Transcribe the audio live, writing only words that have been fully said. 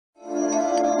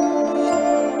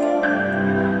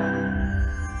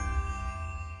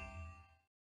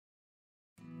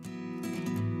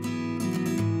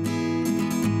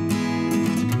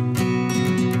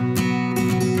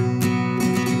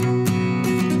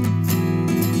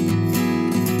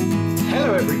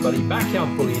everybody,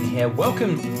 Backyard Bullion here.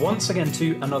 Welcome once again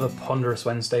to another Ponderous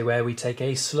Wednesday where we take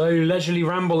a slow, leisurely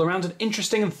ramble around an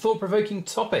interesting and thought-provoking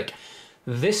topic.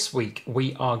 This week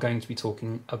we are going to be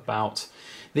talking about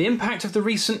the impact of the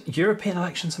recent European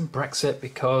elections and Brexit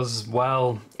because,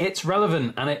 well, it's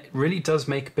relevant and it really does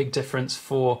make a big difference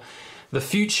for the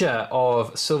future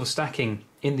of silver stacking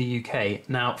in the UK.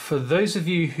 Now, for those of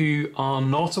you who are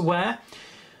not aware,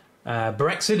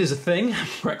 Brexit is a thing.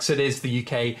 Brexit is the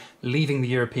UK leaving the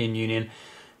European Union.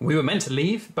 We were meant to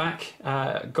leave back,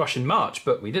 in March,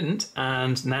 but we didn't.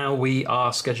 And now we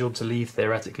are scheduled to leave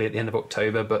theoretically at the end of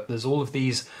October. But there's all of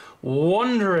these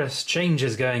wondrous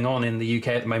changes going on in the UK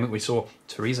at the moment. We saw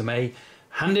Theresa May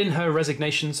hand in her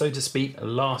resignation, so to speak,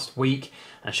 last week,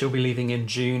 and she'll be leaving in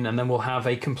June. And then we'll have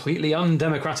a completely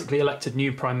undemocratically elected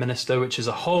new Prime Minister, which is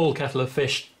a whole kettle of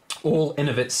fish all in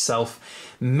of itself.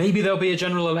 Maybe there'll be a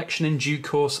general election in due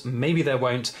course, maybe there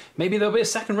won't. Maybe there'll be a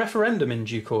second referendum in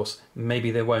due course,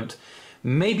 maybe there won't.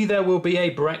 Maybe there will be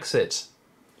a Brexit,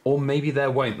 or maybe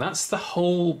there won't. That's the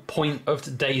whole point of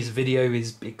today's video,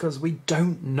 is because we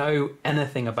don't know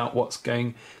anything about what's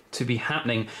going to be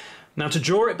happening. Now, to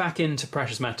draw it back into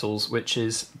precious metals, which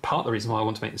is part of the reason why I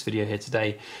want to make this video here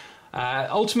today,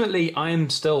 ultimately I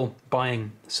am still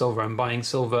buying silver. I'm buying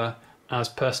silver as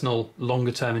personal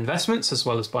longer-term investments, as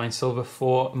well as buying silver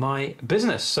for my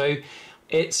business. So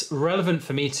it's relevant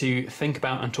for me to think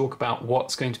about and talk about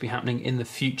what's going to be happening in the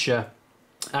future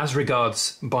as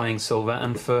regards buying silver.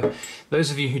 And for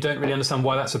those of you who don't really understand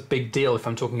why that's a big deal, if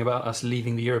I'm talking about us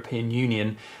leaving the European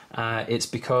Union, it's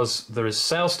because there is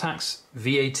sales tax,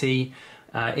 VAT, in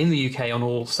the UK on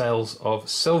all sales of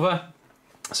silver.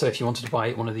 So if you wanted to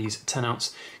buy one of these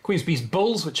 10-ounce Queen's Bees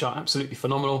bulls, which are absolutely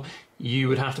phenomenal, you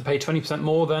would have to pay 20%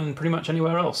 more than pretty much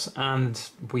anywhere else. And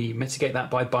we mitigate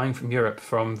that by buying from Europe,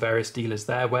 from various dealers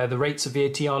there, where the rates of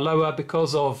VAT are lower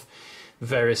because of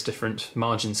various different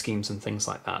margin schemes and things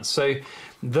like that. So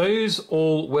those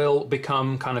all will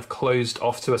become kind of closed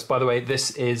off to us. By the way,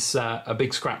 this is a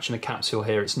big scratch in a capsule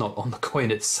here. It's not on the coin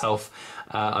itself.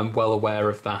 I'm well aware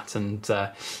of that. And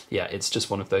yeah, it's just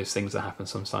one of those things that happen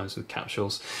sometimes with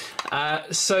capsules.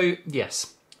 So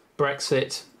yes,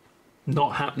 Brexit,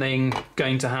 not happening,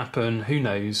 going to happen, who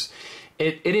knows.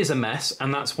 It is a mess,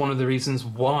 and that's one of the reasons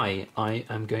why I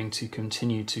am going to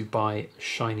continue to buy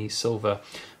shiny silver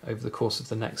over the course of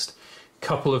the next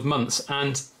couple of months.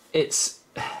 And it's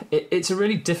a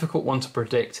really difficult one to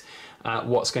predict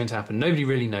what's going to happen. Nobody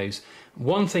really knows.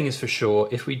 One thing is for sure,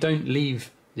 if we don't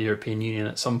leave the European Union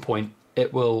at some point,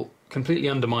 it will completely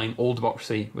undermine all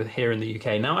democracy here in the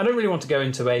UK. Now, I don't really want to go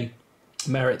into a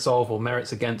merits of or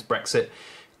merits against Brexit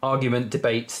argument,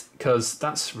 debate, because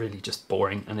that's really just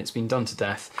boring and it's been done to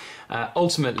death.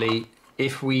 Ultimately,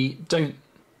 if we don't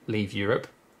leave Europe,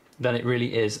 then it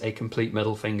really is a complete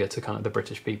middle finger to kind of the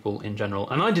British people in general.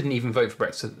 And I didn't even vote for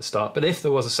Brexit at the start, but if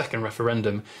there was a second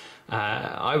referendum,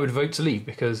 I would vote to leave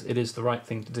because it is the right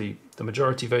thing to do. The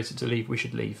majority voted to leave, we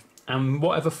should leave. And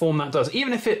whatever form that does,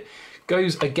 even if it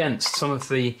goes against some of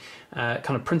the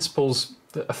kind of principles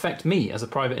that affect me as a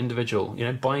private individual, you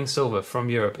know, buying silver from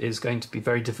Europe is going to be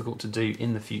very difficult to do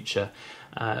in the future.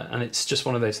 And it's just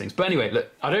one of those things. But anyway,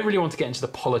 look, I don't really want to get into the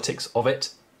politics of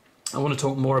it. I want to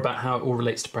talk more about how it all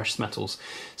relates to precious metals.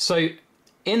 So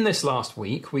in this last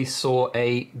week, we saw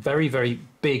a very, very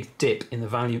big dip in the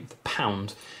value of the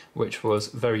pound, which was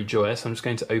very joyous. I'm just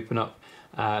going to open up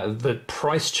the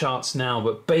price charts now,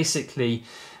 but basically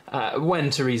when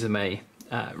Theresa May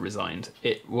resigned,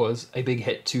 it was a big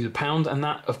hit to the pound, and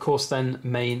that of course then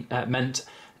meant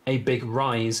a big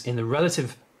rise in the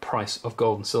relative price of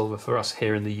gold and silver for us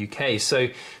here in the UK. So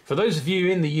for those of you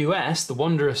in the US, the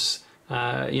wondrous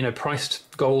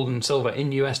priced gold and silver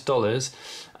in US dollars,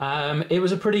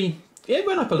 it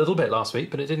went up a little bit last week,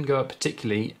 but it didn't go up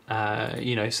particularly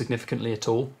significantly at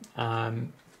all.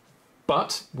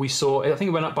 But we saw, I think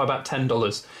it went up by about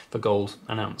 $10 for gold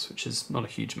an ounce, which is not a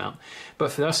huge amount.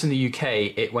 But for us in the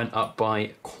UK, it went up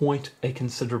by quite a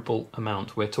considerable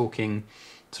amount. We're talking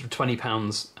sort of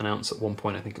 £20 an ounce at one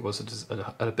point, I think it was,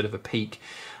 at a bit of a peak.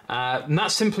 And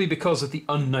that's simply because of the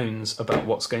unknowns about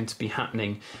what's going to be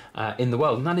happening in the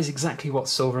world. And that is exactly what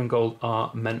silver and gold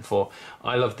are meant for.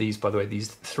 I love these, by the way, these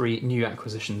three new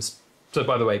acquisitions. So,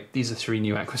 by the way, these are three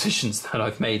new acquisitions that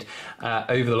I've made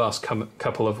over the last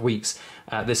couple of weeks.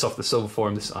 This off the Silver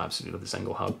Forum, I absolutely love this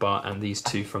Engelhard bar, and these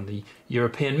two from the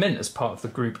European Mint as part of the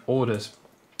group orders.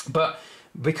 But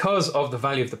because of the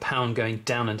value of the pound going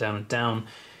down and down and down,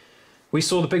 We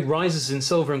saw the big rises in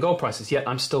silver and gold prices, yet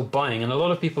I'm still buying. And a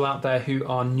lot of people out there who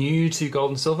are new to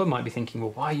gold and silver might be thinking,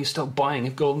 well, why are you still buying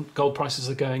if gold prices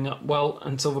are going up? Well,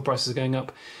 and silver prices are going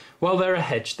up. Well, they're a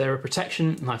hedge, they're a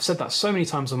protection. And I've said that so many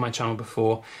times on my channel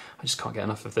before. I just can't get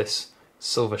enough of this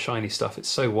silver shiny stuff. It's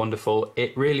so wonderful.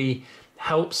 It really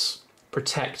helps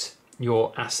protect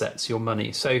your assets, your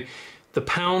money. So the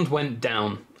pound went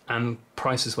down and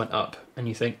prices went up, and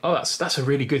you think, oh, that's a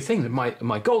really good thing.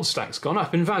 My gold stack's gone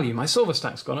up in value, my silver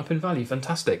stack's gone up in value,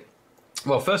 fantastic.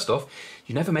 Well, first off,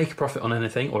 you never make a profit on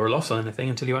anything or a loss on anything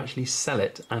until you actually sell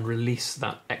it and release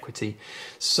that equity.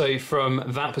 So from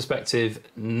that perspective,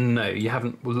 no, you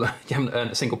haven't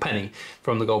earned a single penny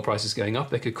from the gold prices going up.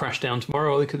 They could crash down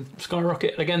tomorrow, or they could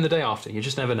skyrocket again the day after. You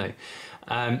just never know.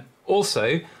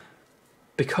 Also,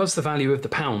 because the value of the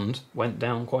pound went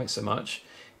down quite so much,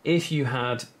 if you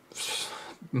had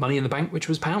money in the bank which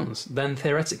was pounds, then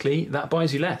theoretically that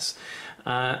buys you less.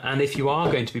 And if you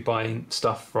are going to be buying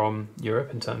stuff from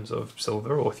Europe in terms of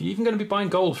silver, or if you're even going to be buying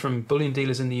gold from bullion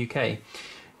dealers in the UK,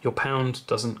 your pound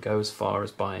doesn't go as far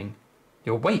as buying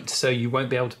your weight, so you won't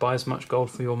be able to buy as much gold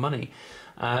for your money.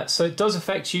 So it does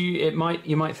affect you.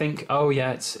 You might think, oh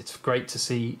yeah, it's great to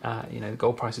see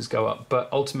gold prices go up, but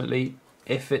ultimately,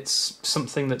 if it's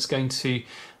something that's going to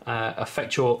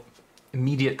affect your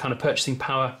immediate kind of purchasing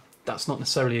power, that's not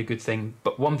necessarily a good thing.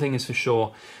 But one thing is for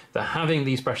sure, that having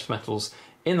these precious metals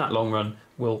in that long run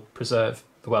will preserve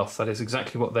the wealth. That is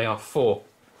exactly what they are for.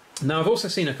 Now, I've also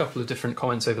seen a couple of different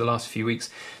comments over the last few weeks.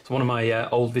 It's one of my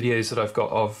old videos that I've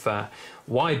got of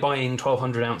why buying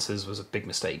 1,200 ounces was a big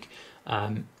mistake.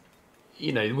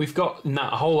 We've got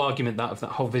that whole argument, that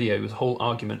whole video was a whole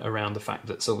argument around the fact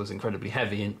that silver is incredibly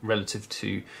heavy in relative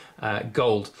to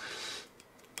gold.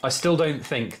 I still don't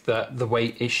think that the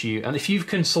weight issue, and if you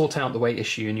can sort out the weight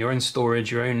issue in your own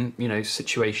storage, your own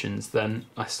situations, then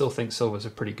I still think silver is a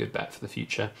pretty good bet for the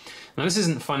future. Now, this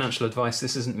isn't financial advice.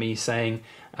 This isn't me saying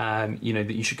that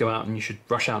you should go out and you should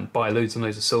rush out and buy loads and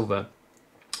loads of silver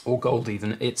or gold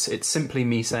even. It's simply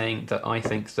me saying that I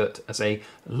think that as a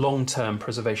long-term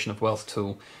preservation of wealth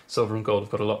tool, silver and gold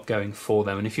have got a lot going for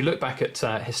them. And if you look back at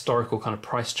historical kind of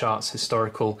price charts,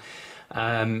 historical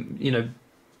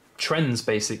trends,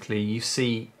 basically, you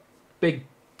see big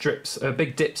dips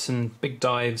and big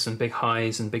dives and big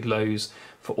highs and big lows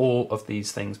for all of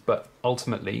these things, but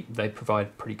ultimately they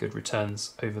provide pretty good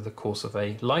returns over the course of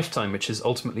a lifetime, which is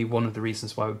ultimately one of the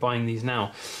reasons why we're buying these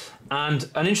now. And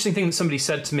an interesting thing that somebody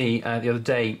said to me the other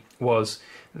day was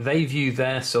they view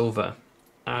their silver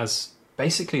as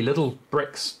basically little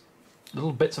bricks,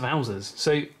 little bits of houses.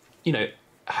 So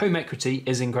home equity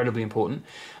is incredibly important,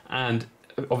 and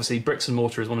obviously bricks and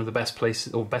mortar is one of the best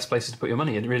places to put your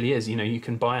money. It really is. You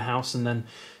can buy a house and then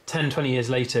 10-20 years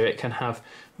later it can have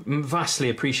vastly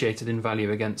appreciated in value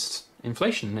against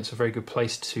inflation, and it's a very good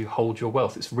place to hold your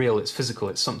wealth. It's real, it's physical,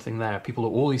 it's something there. People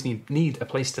always need a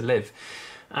place to live.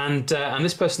 And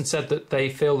this person said that they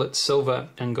feel that silver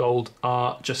and gold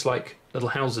are just like little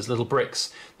houses, little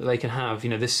bricks that they can have.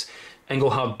 This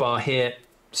Engelhard bar here,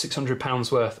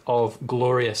 £600 worth of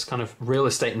glorious kind of real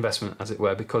estate investment, as it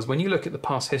were, because when you look at the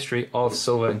past history of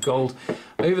silver and gold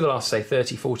over the last, say,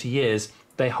 30-40 years,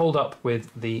 they hold up with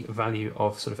the value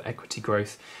of sort of equity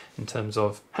growth in terms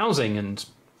of housing and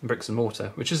bricks and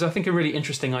mortar, which is, I think, a really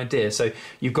interesting idea. So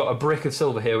you've got a brick of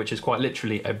silver here, which is quite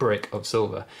literally a brick of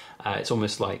silver. It's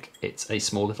almost like it's a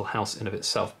small little house in of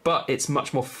itself, but it's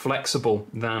much more flexible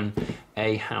than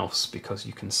a house because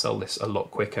you can sell this a lot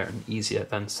quicker and easier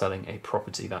than selling a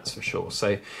property, that's for sure.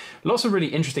 So lots of really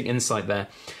interesting insight there.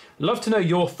 Love to know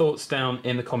your thoughts down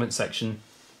in the comment section.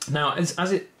 Now,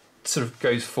 as it sort of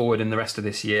goes forward in the rest of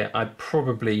this year, I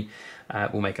probably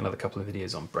will make another couple of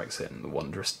videos on Brexit and the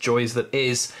wondrous joys that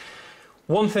is.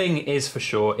 One thing is for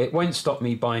sure, it won't stop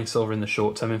me buying silver in the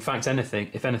short term. In fact,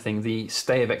 if anything, the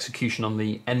stay of execution on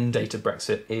the end date of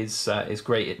Brexit is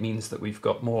great. It means that we've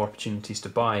got more opportunities to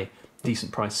buy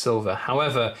decent priced silver.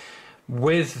 However,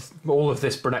 with all of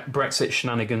this Brexit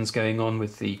shenanigans going on,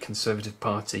 with the Conservative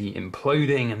Party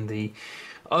imploding and the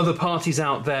other parties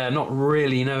out there not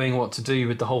really knowing what to do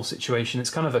with the whole situation, it's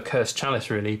kind of a cursed chalice,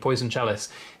 really, poison chalice.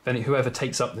 Whoever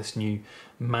takes up this new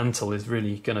mantle is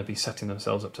really going to be setting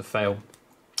themselves up to fail,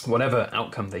 whatever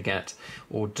outcome they get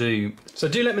or do. So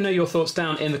do let me know your thoughts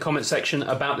down in the comment section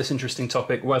about this interesting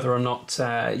topic, whether or not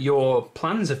your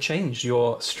plans have changed,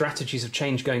 your strategies have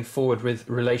changed going forward with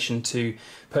relation to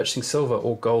purchasing silver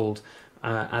or gold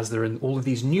as there are all of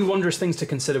these new wondrous things to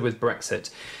consider with Brexit.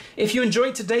 If you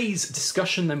enjoyed today's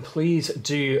discussion, then please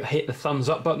do hit the thumbs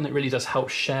up button. It really does help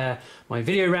share my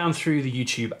video around through the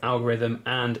YouTube algorithm.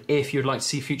 And if you'd like to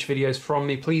see future videos from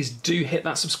me, please do hit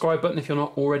that subscribe button if you're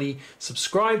not already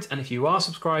subscribed. And if you are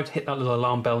subscribed, hit that little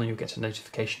alarm bell and you'll get a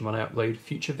notification when I upload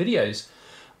future videos.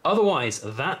 Otherwise,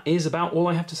 that is about all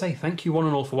I have to say. Thank you one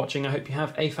and all for watching. I hope you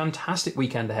have a fantastic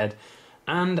weekend ahead.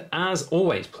 And as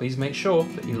always, please make sure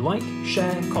that you like,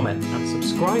 share, comment, and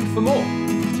subscribe for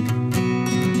more.